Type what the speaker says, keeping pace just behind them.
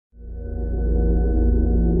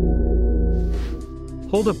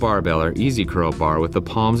Hold a barbell or easy curl bar with the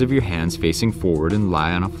palms of your hands facing forward and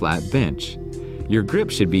lie on a flat bench. Your grip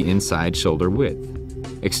should be inside shoulder width.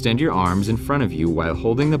 Extend your arms in front of you while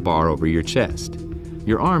holding the bar over your chest.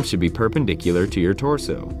 Your arms should be perpendicular to your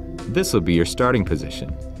torso. This will be your starting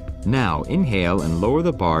position. Now inhale and lower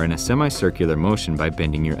the bar in a semicircular motion by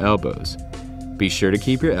bending your elbows. Be sure to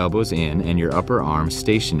keep your elbows in and your upper arms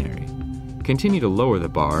stationary. Continue to lower the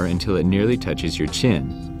bar until it nearly touches your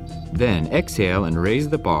chin. Then exhale and raise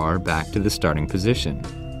the bar back to the starting position.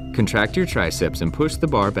 Contract your triceps and push the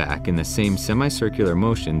bar back in the same semicircular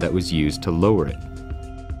motion that was used to lower it.